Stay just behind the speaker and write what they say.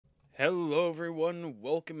Hello everyone,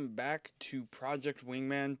 welcome back to Project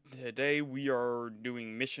Wingman. Today we are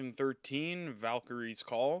doing Mission 13, Valkyrie's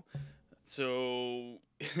Call. So,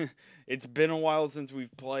 it's been a while since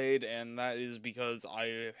we've played, and that is because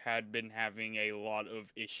I had been having a lot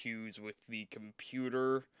of issues with the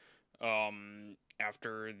computer,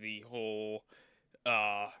 after the whole,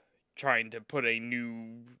 trying to put a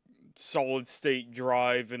new solid-state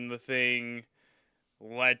drive in the thing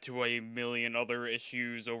led to a million other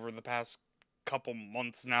issues over the past couple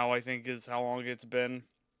months now, I think is how long it's been.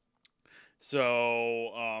 So,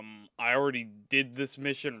 I already did this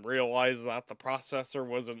mission, realized that the processor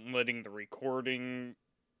wasn't letting the recording,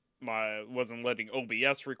 wasn't letting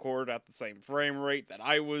OBS record at the same frame rate that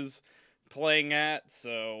I was playing at,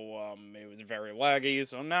 so, it was very laggy,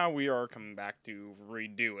 so now we are coming back to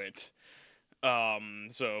redo it.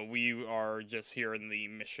 So we are just here in the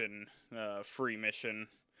mission, free mission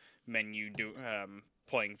menu,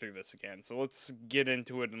 playing through this again. So let's get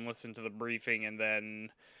into it and listen to the briefing, and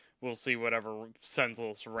then we'll see whatever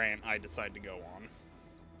senseless rant I decide to go on.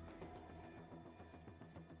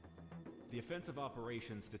 The offensive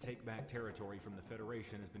operations to take back territory from the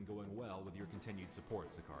Federation has been going well with your continued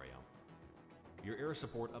support, Sicario. Your air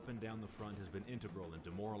support up and down the front has been integral in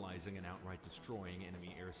demoralizing and outright destroying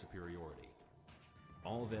enemy air superiority.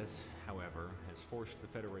 All this, however, has forced the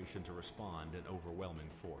Federation to respond in overwhelming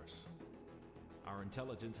force. Our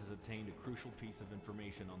intelligence has obtained a crucial piece of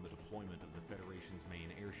information on the deployment of the Federation's main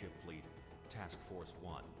airship fleet, Task Force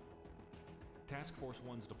 1. Task Force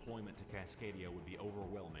 1's deployment to Cascadia would be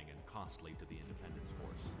overwhelming and costly to the Independence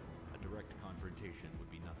Force. A direct confrontation would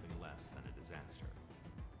be nothing less than a disaster.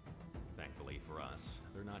 Thankfully for us,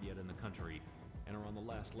 they're not yet in the country and are on the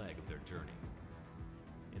last leg of their journey.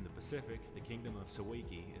 In the Pacific, the Kingdom of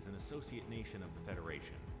Sawaiki is an associate nation of the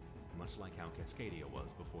Federation, much like how Cascadia was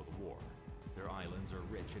before the war. Their islands are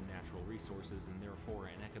rich in natural resources and therefore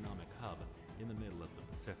an economic hub in the middle of the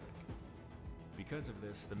Pacific. Because of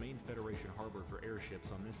this, the main Federation harbor for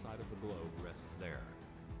airships on this side of the globe rests there.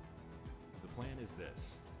 The plan is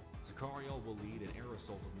this. Sicario will lead an air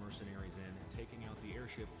assault of mercenaries in, taking out the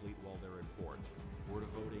airship fleet while they're in port. We're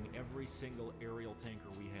devoting every single aerial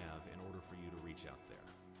tanker we have in order for you to reach out there.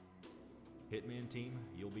 Hitman team,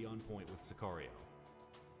 you'll be on point with Sicario.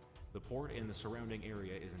 The port and the surrounding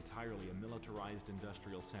area is entirely a militarized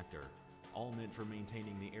industrial sector, all meant for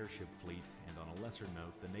maintaining the airship fleet and, on a lesser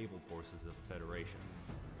note, the naval forces of the Federation.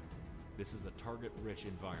 This is a target-rich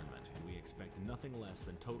environment, and we expect nothing less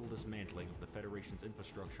than total dismantling of the Federation's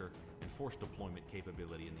infrastructure and forced deployment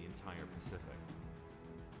capability in the entire Pacific.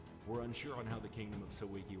 We're unsure on how the Kingdom of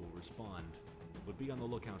Sawaiki will respond, but be on the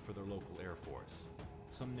lookout for their local air force.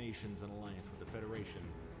 Some nations in alliance with the Federation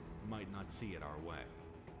might not see it our way.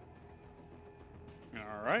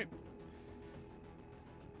 Alright.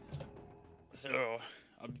 So,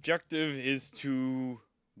 objective is to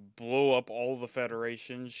blow up all the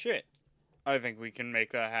Federation shit. I think we can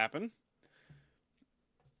make that happen.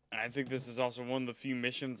 I think this is also one of the few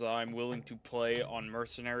missions that I'm willing to play on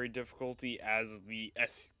mercenary difficulty as the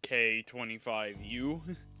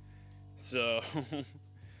SK-25U. So,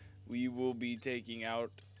 we will be taking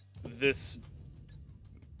out this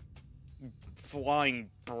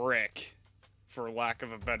flying brick, for lack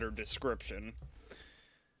of a better description.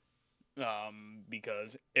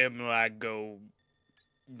 Because Imlago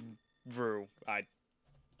Vru,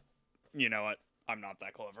 you know what, I'm not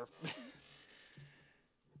that clever.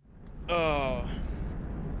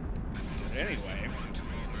 Anyway.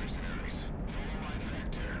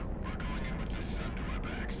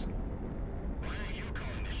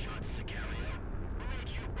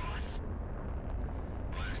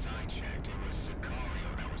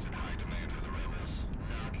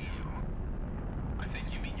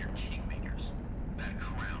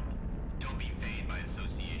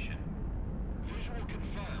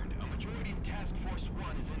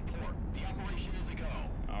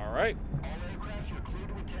 Alright.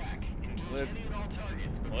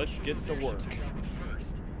 Let's get to work. If they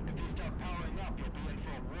start powering up, you'll be in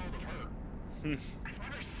for a world of hurt. I've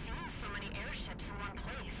never seen so many airships in one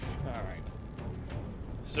place. Alright.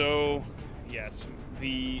 So, yes,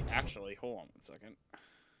 actually, hold on one second.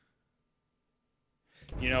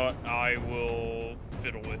 You know what? I will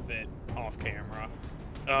fiddle with it off camera.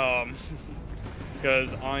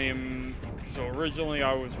 Because so originally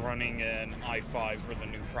I was running an i5 for the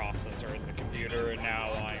new processor in the computer, and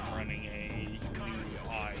now I'm running a new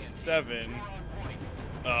i7,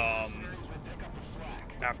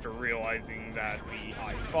 after realizing that the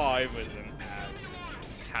i5 isn't as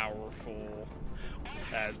powerful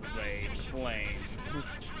as they claimed.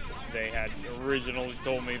 They had originally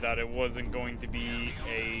told me that it wasn't going to be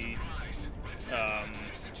a that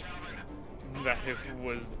it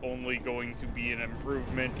was only going to be an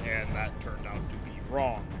improvement, and that turned out to be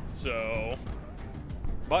wrong. So,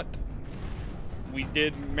 but we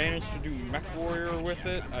did manage to do MechWarrior with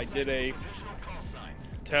it. I did a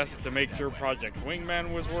test to make sure Project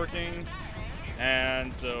Wingman was working,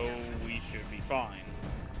 and so we should be fine.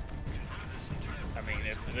 I mean,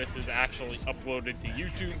 if this is actually uploaded to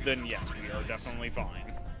YouTube, then yes, we are definitely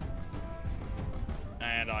fine.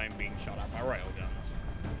 And I'm being shot at by railguns.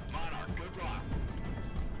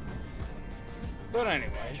 But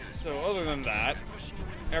anyway, so other than that,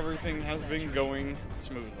 everything has been going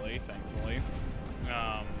smoothly, thankfully.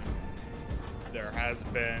 There has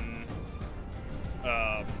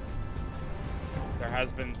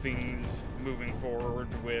been things moving forward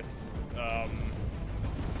with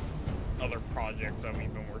other projects that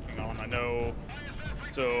we've been working on. I know,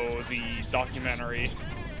 so the documentary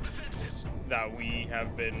that we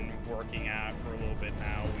have been working at for a little bit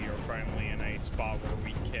now, we are finally in a spot where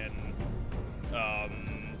we can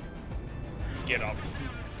get up,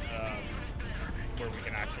 where we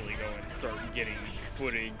can actually go and start getting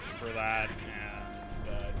footage for that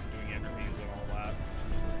and doing interviews and all that.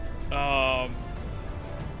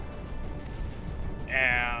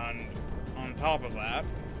 And on top of that,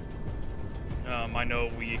 I know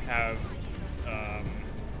we have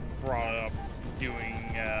brought up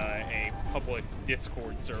doing a public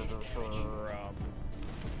Discord server for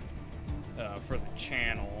the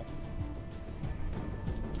channel.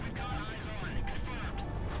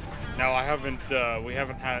 Now we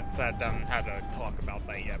haven't sat down and had to talk about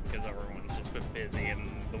that yet because everyone's just been busy and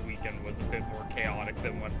the weekend was a bit more chaotic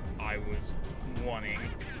than what I was wanting.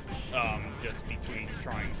 Just between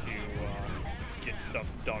trying to get stuff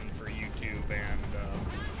done for YouTube and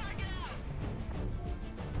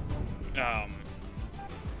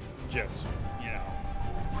just, you know,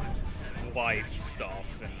 life stuff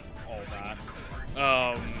and all that.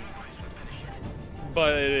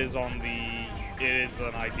 But it is an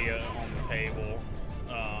idea on the table,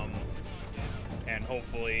 and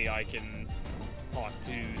hopefully I can talk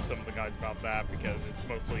to some of the guys about that, because it's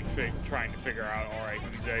mostly trying to figure out, alright,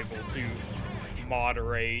 who's able to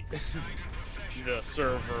moderate the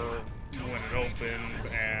server when it opens,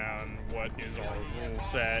 and what is our rule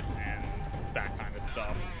set, and that kind of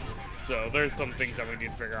stuff. So there's some things that we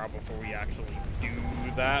need to figure out before we actually do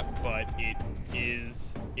that, but it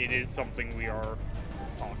is something we are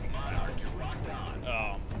talking about.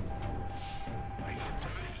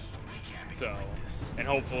 So, and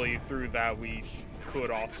hopefully through that we could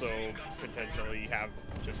also potentially have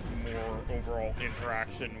just more overall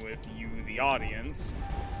interaction with you, the audience,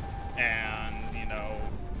 and, you know,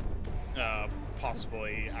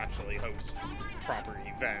 possibly actually host proper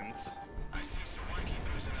events.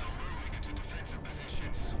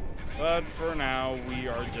 But for now, we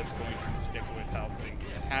are just going to stick with how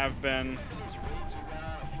things have been.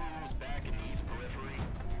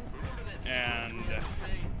 And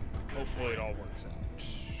hopefully it all works out.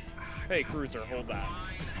 Hey, Cruiser, hold that.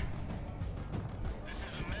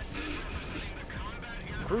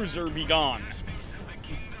 Cruiser, be gone.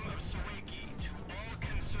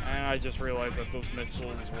 And I just realized that those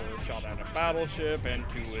missiles were shot at a battleship, and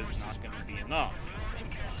 2 is not going to be enough.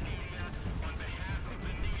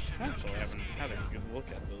 Actually, I haven't had a good look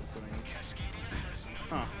at those things.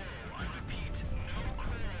 Huh.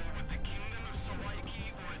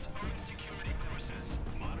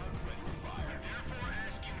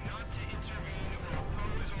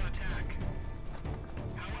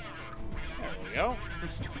 There we go.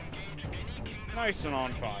 Nice and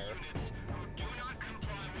on fire.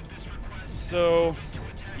 So,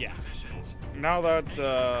 yeah. Now that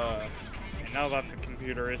the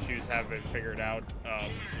computer issues have been figured out,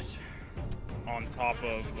 on top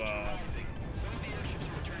of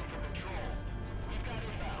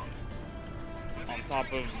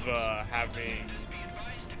having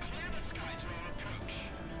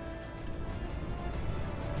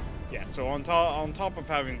so on top of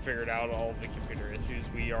having figured out all the computer issues,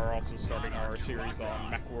 we are also starting our series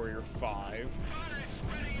on MechWarrior 5.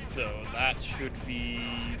 So that should be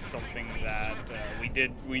something that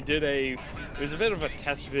it was a bit of a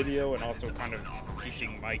test video, and also kind of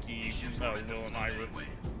teaching Mikey, Will and I were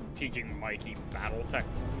teaching Mikey Battletech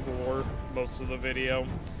lore most of the video.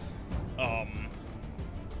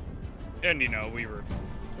 And, you know, we were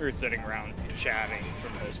sitting around chatting for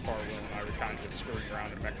the most part. Will and I were kind of just screwing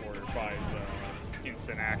around in MechWarrior 5's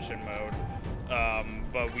instant action mode.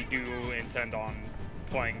 But we do intend on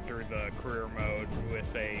playing through the career mode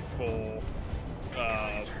with a full,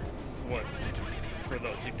 for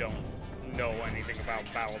those who don't know anything about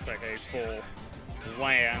Battletech, a full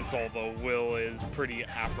lands, although Will is pretty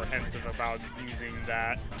apprehensive about using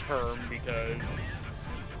that term because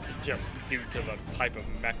just due to the type of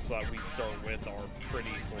mechs that we start with are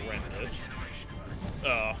pretty horrendous.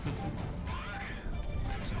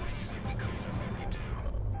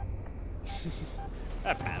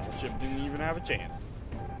 That battleship didn't even have a chance.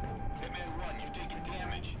 Hitman 1, you've taken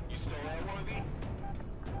damage. You still airworthy?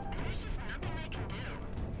 There's just nothing they can do.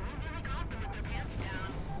 We're really confident with their pants down.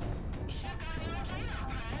 Shit got a volcano,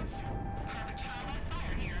 Prez. Have a child on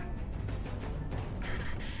fire here.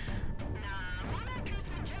 Nah, Monarch has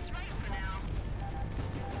been just right for now.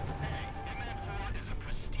 Hey, Hitman 4 is a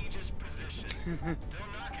prestigious position.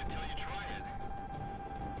 Don't knock it till you try it.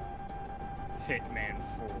 Hitman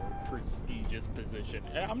 4, prestigious position.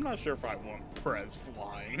 I'm not sure if I want Prez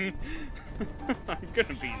flying. I'm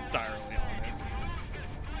gonna be entirely honest.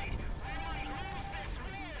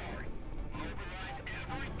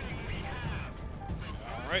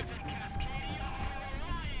 Alright.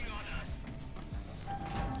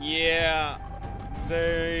 Yeah,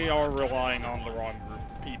 they are relying on the wrong group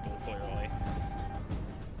of people, clearly.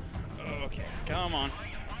 Okay, come on.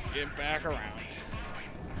 Get back around.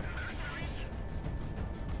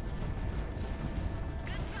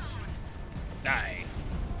 Die.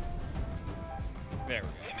 There we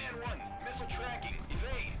go. Hitman 1, missile tracking,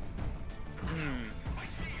 evade.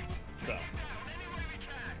 So.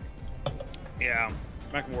 Yeah,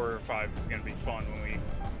 MechWarrior 5 is going to be fun when we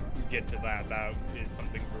get to that. That is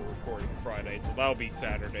something we're recording Friday, so that'll be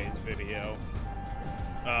Saturday's video.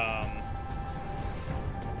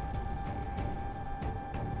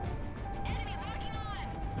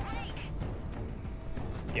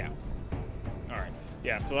 Yeah. Alright.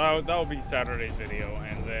 Yeah, so that'll be Saturday's video,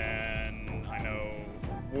 and then I know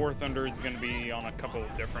War Thunder is going to be on a couple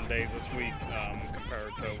of different days this week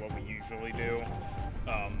compared to what we usually do.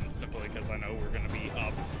 Simply because I know we're going to be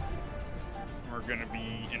up. We're going to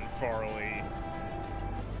be in Farley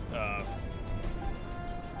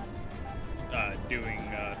doing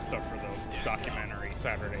stuff for the documentary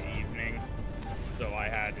Saturday evening. So I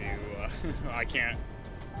had to, I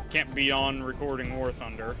can't be on recording War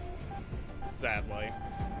Thunder, sadly.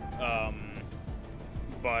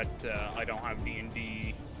 But I don't have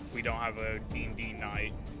D&D. We don't have a D&D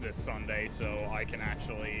night this Sunday, so I can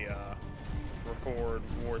actually record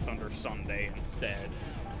War Thunder Sunday instead.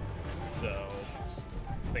 So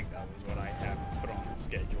I think that was what I have put on the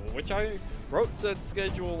schedule, which I wrote said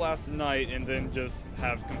schedule last night and then just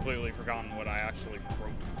have completely forgotten what I actually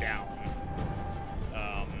wrote down,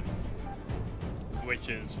 which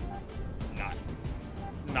is not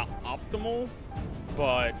optimal,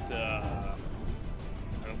 but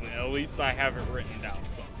at least I have it written down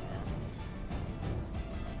somewhere.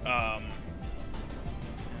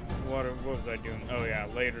 What was I doing? Oh yeah,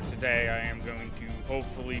 later today I am going to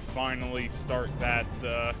hopefully finally start that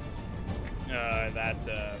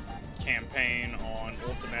campaign on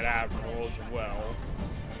Ultimate Admiral as well.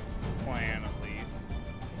 That's the plan, at least.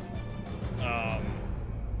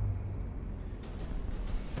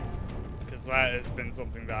 Because that has been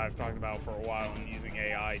something that I've talked about for a while, and using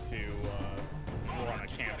AI to run a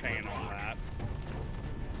campaign on that.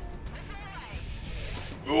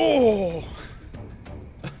 Oh!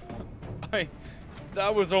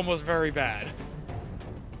 That was almost very bad.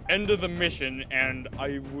 End of the mission, and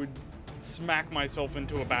I would smack myself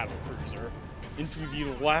into a battle cruiser, into the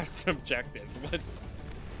last objective.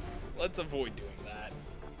 Let's avoid doing that.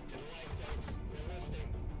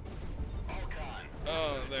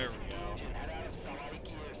 Oh, there we go. Head out of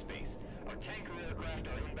Salaiki airspace. Our tanker aircraft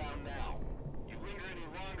are inbound now. You linger any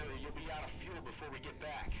longer, you'll be out of fuel before we get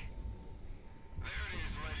back. There it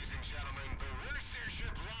is, ladies and gentlemen. The worst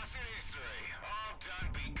airship loss in history. All done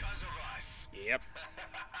because of us. Yep.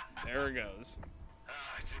 There it goes.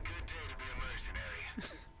 It's a good day to be a mercenary.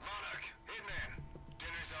 Monarch, Hitman,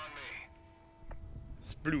 dinner's on me.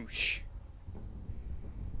 Sploosh.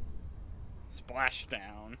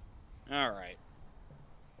 Splashdown. Alright.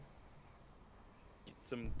 Get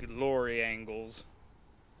some glory angles.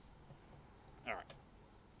 Alright.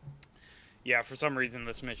 Yeah, for some reason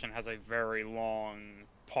this mission has a very long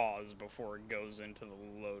pause before it goes into the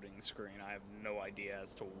loading screen. I have no idea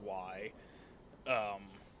as to why.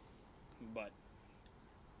 But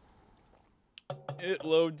it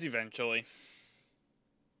loads eventually.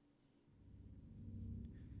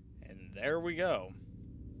 And there we go.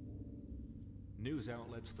 News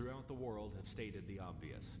outlets throughout the world have stated the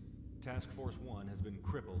obvious. Task Force 1 has been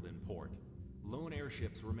crippled in port. Lone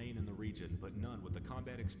airships remain in the region, but none with the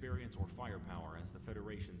combat experience or firepower as the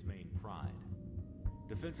Federation's main pride.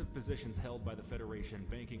 Defensive positions held by the Federation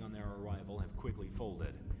banking on their arrival have quickly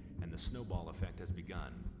folded, and the snowball effect has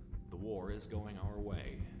begun. The war is going our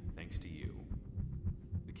way, thanks to you.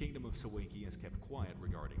 The Kingdom of Sawaki has kept quiet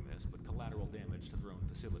regarding this, but collateral damage to their own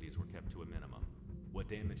facilities were kept to a minimum. What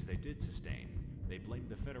damage they did sustain, they blamed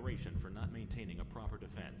the Federation for not maintaining a proper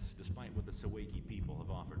defense, despite what the Sawaki people have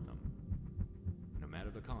offered them. No matter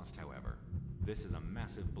the cost, however, this is a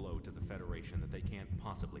massive blow to the Federation that they can't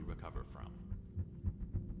possibly recover from.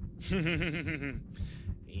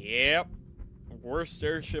 Yep. Worst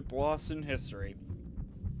airship loss in history.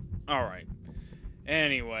 Alright.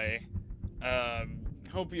 Anyway,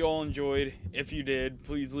 hope you all enjoyed. If you did,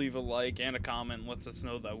 please leave a like and a comment. Lets us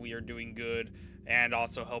know that we are doing good, and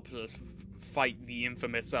also helps us fight the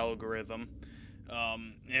infamous algorithm.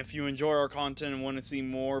 If you enjoy our content and want to see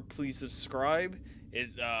more, please subscribe.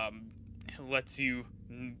 It lets you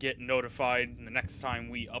get notified the next time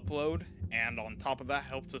we upload, and on top of that,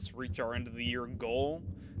 helps us reach our end of the year goal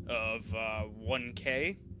of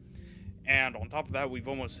 1K. And on top of that, we've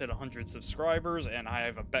almost hit 100 subscribers, and I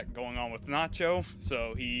have a bet going on with Nacho.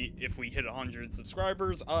 So if we hit 100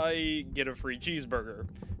 subscribers, I get a free cheeseburger.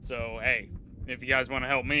 So hey, if you guys want to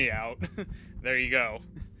help me out, there you go.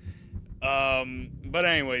 But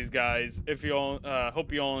anyways, guys, if you all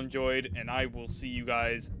hope you all enjoyed, and I will see you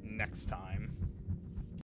guys next time.